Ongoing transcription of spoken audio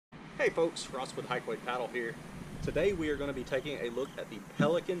Hey folks, Ross with Highway Paddle here. Today we are going to be taking a look at the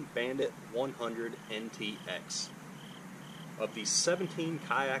Pelican Bandit 100NXT. Of the 17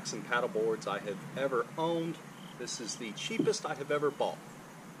 kayaks and paddleboards I have ever owned, this is the cheapest I have ever bought.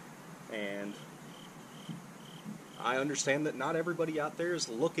 And I understand that not everybody out there is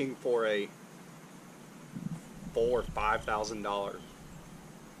looking for a $4,000 or $5,000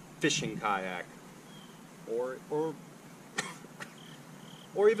 fishing kayak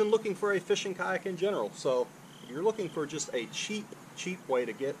or even looking for a fishing kayak in general. So if you're looking for just a cheap way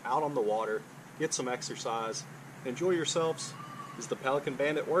to get out on the water, get some exercise, enjoy yourselves, is the Pelican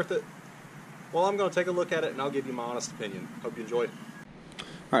Bandit worth it? Well, I'm going to take a look at it and I'll give you my honest opinion. Hope you enjoy it.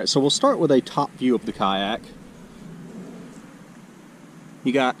 Alright, so we'll start with a top view of the kayak.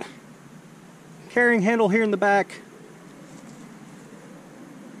 You got carrying handle here in the back,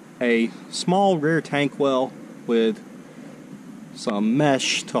 a small rear tank well with some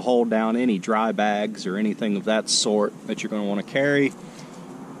mesh to hold down any dry bags or anything of that sort that you're going to want to carry.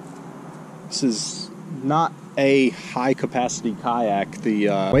 This is not a high capacity kayak.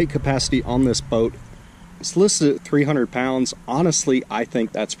 The weight capacity on this boat is listed at 300 pounds. Honestly, I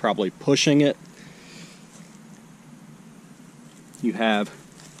think that's probably pushing it. You have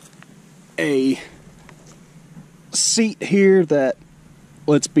a seat here that,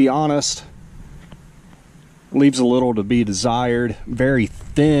 let's be honest, leaves a little to be desired. Very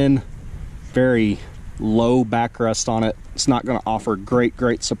thin, very low backrest on it. It's not going to offer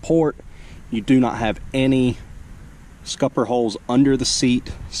great support. You do not have any scupper holes under the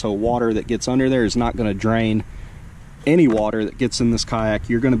seat, so water that gets under there is not going to drain any water that gets in this kayak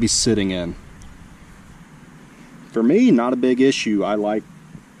you're going to be sitting in. For me, not a big issue. I like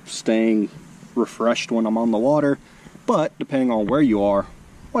staying refreshed when I'm on the water, but depending on where you are,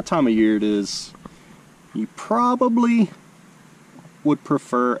 what time of year it is, you probably would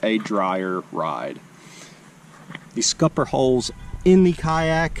prefer a drier ride. The scupper holes in the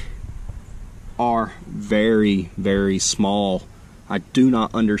kayak are very small. I do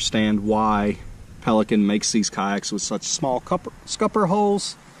not understand why Pelican makes these kayaks with such small scupper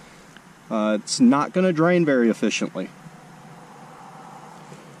holes. It's not going to drain very efficiently.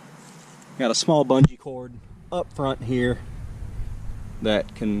 Got a small bungee cord up front here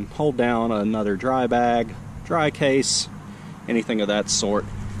that can hold down another dry bag, dry case, anything of that sort.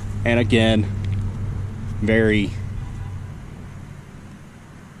 And again, very,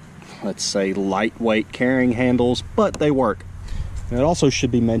 let's say, lightweight carrying handles, but they work. And it also should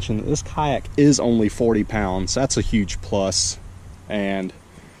be mentioned that this kayak is only 40 pounds. That's a huge plus. And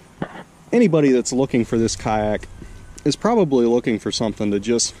anybody that's looking for this kayak is probably looking for something to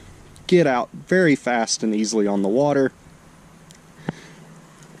just get out very fast and easily on the water.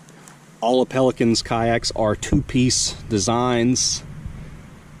 All of Pelican's kayaks are two-piece designs.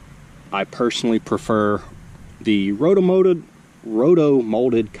 I personally prefer the roto-molded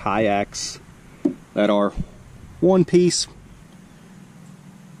kayaks that are one piece,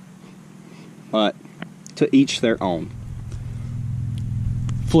 but to each their own.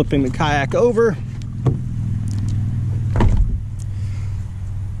 Flipping the kayak over,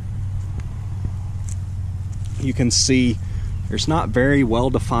 you can see there's not very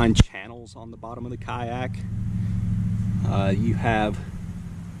well-defined channels on the bottom of the kayak. You have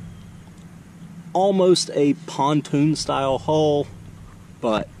almost a pontoon style hull,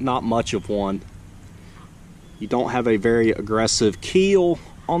 but not much of one. You don't have a very aggressive keel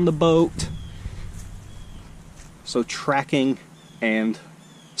on the boat, so tracking and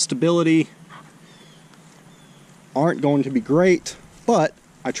stability aren't going to be great, but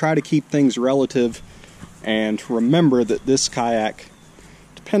I try to keep things relative and remember that this kayak,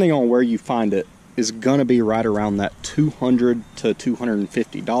 depending on where you find it, is gonna be right around that $200 to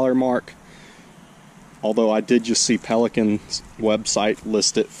 $250 mark. Although I did just see Pelican's website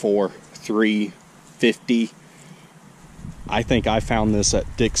list it for $350. I think I found this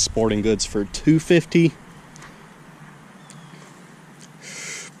at Dick's Sporting Goods for $250.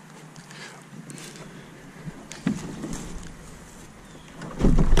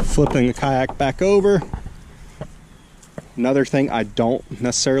 Flipping the kayak back over. Another thing I don't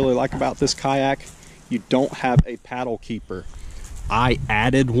necessarily like about this kayak, you don't have a paddle keeper. I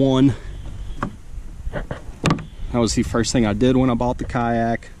added one. That was the first thing I did when I bought the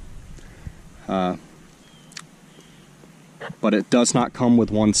kayak. But it does not come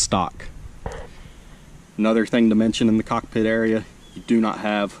with one stock. Another thing to mention in the cockpit area, you do not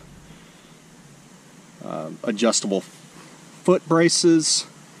have adjustable foot braces.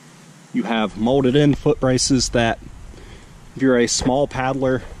 You have molded in foot braces that, if you're a small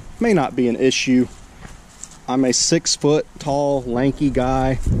paddler, may not be an issue. I'm a 6 foot tall, lanky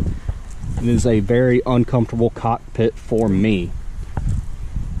guy. It is a very uncomfortable cockpit for me.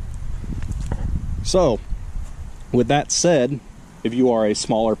 So, with that said, if you are a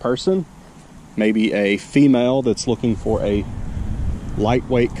smaller person, maybe a female that's looking for a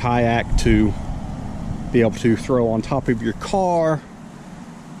lightweight kayak to be able to throw on top of your car,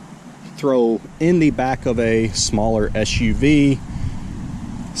 throw in the back of a smaller SUV,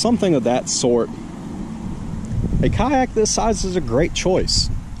 something of that sort, a kayak this size is a great choice.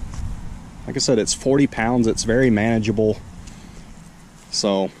 Like I said, it's 40 pounds, it's very manageable.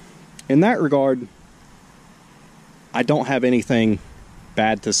 So, in that regard, I don't have anything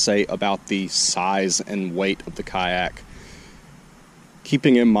bad to say about the size and weight of the kayak.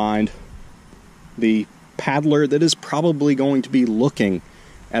 Keeping in mind the paddler that is probably going to be looking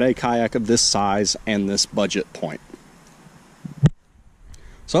at a kayak of this size and this budget point.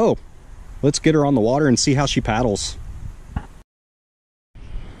 So, let's get her on the water and see how she paddles.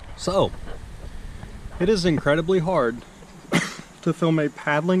 So, it is incredibly hard to film a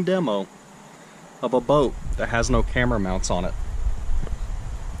paddling demo of a boat that has no camera mounts on it.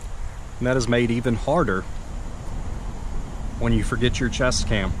 And that is made even harder when you forget your chest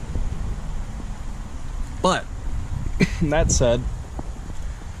cam. But, that said,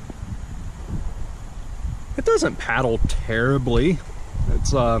 it doesn't paddle terribly.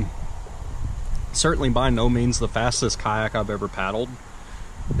 It's certainly by no means the fastest kayak I've ever paddled.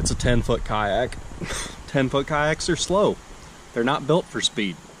 It's a 10-foot kayak. 10-foot kayaks are slow. They're not built for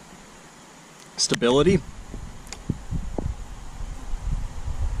speed. Stability.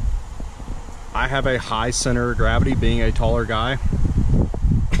 I have a high center of gravity, being a taller guy.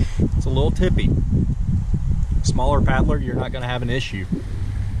 It's a little tippy. Smaller paddler, you're not going to have an issue.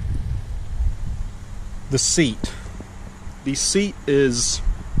 The seat. The seat is...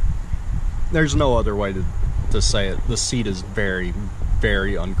 There's no other way to say it. The seat is very,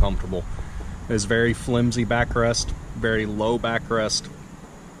 very uncomfortable. It is very flimsy backrest, very low backrest.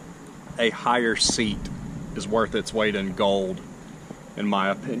 A higher seat is worth its weight in gold, in my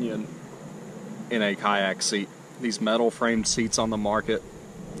opinion, in a kayak seat. These metal framed seats on the market,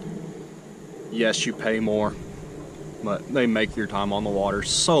 yes, you pay more, but they make your time on the water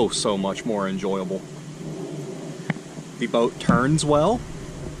so much more enjoyable. The boat turns well.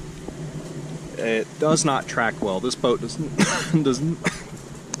 It does not track well. This boat doesn't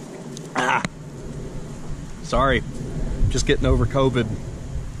sorry, just getting over COVID.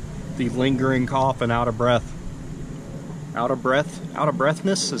 The lingering cough and out of breath. Out of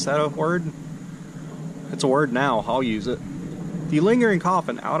breathness, is that a word? It's a word now, I'll use it. The lingering cough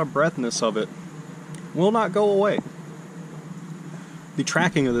and out of breathness of it will not go away. The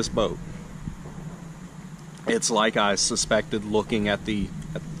tracking of this boat, it's like I suspected looking at the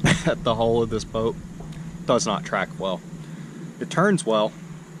hull of this boat, does not track well. It turns well.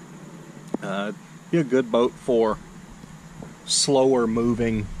 Be a good boat for slower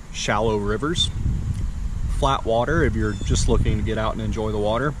moving shallow rivers. Flat water, if you're just looking to get out and enjoy the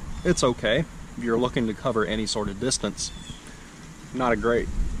water, it's okay. If you're looking to cover any sort of distance, not a great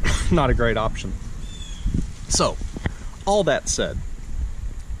option. So, all that said,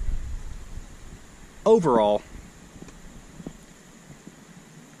 overall,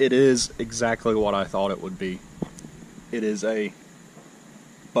 it is exactly what I thought it would be. It is a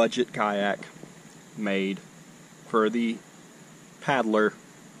budget kayak made for the paddler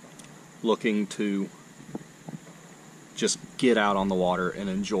looking to just get out on the water and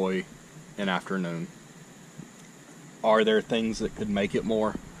enjoy an afternoon. Are there things that could make it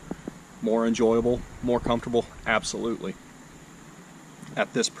more enjoyable, more comfortable? Absolutely.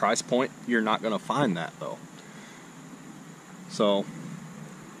 At this price point, you're not going to find that though. So,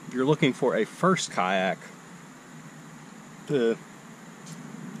 if you're looking for a first kayak to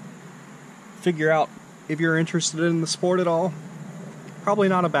figure out if you're interested in the sport at all, probably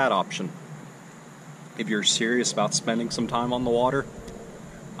not a bad option. If you're serious about spending some time on the water,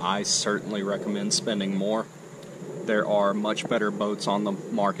 I certainly recommend spending more. There are much better boats on the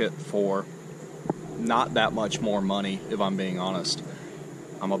market for not that much more money, if I'm being honest.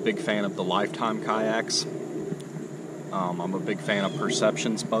 I'm a big fan of the Lifetime kayaks. I'm a big fan of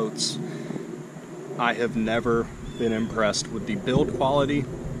Perception's boats. I have never been impressed with the build quality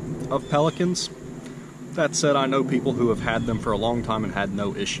of Pelicans. That said, I know people who have had them for a long time and had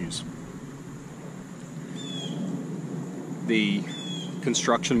no issues. The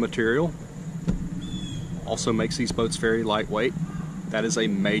construction material also makes these boats very lightweight. That is a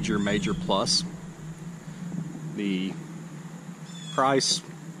major plus. The price,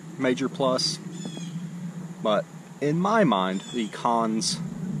 major plus. But in my mind, the cons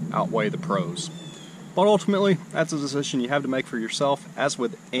outweigh the pros. But ultimately, that's a decision you have to make for yourself. As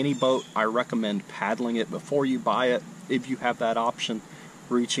with any boat, I recommend paddling it before you buy it, if you have that option.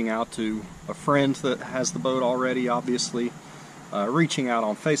 Reaching out to a friend that has the boat already, obviously. Reaching out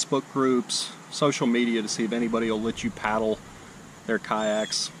on Facebook groups, social media to see if anybody will let you paddle their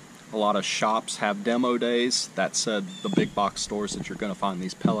kayaks. A lot of shops have demo days. That said, the big box stores that you're going to find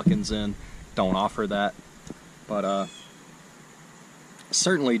these Pelicans in don't offer that. But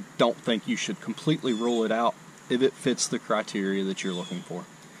certainly don't think you should completely rule it out if it fits the criteria that you're looking for.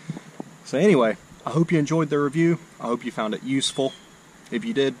 So anyway, I hope you enjoyed the review. I hope you found it useful. If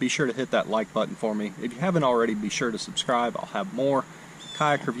you did, be sure to hit that like button for me. If you haven't already, be sure to subscribe. I'll have more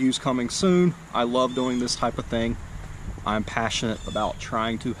kayak reviews coming soon. I love doing this type of thing. I'm passionate about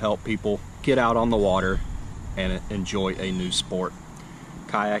trying to help people get out on the water and enjoy a new sport.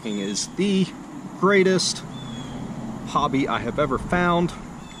 Kayaking is the greatest hobby I have ever found,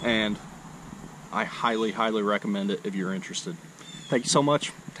 and I highly, highly recommend it if you're interested. Thank you so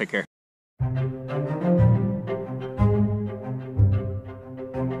much. Take care.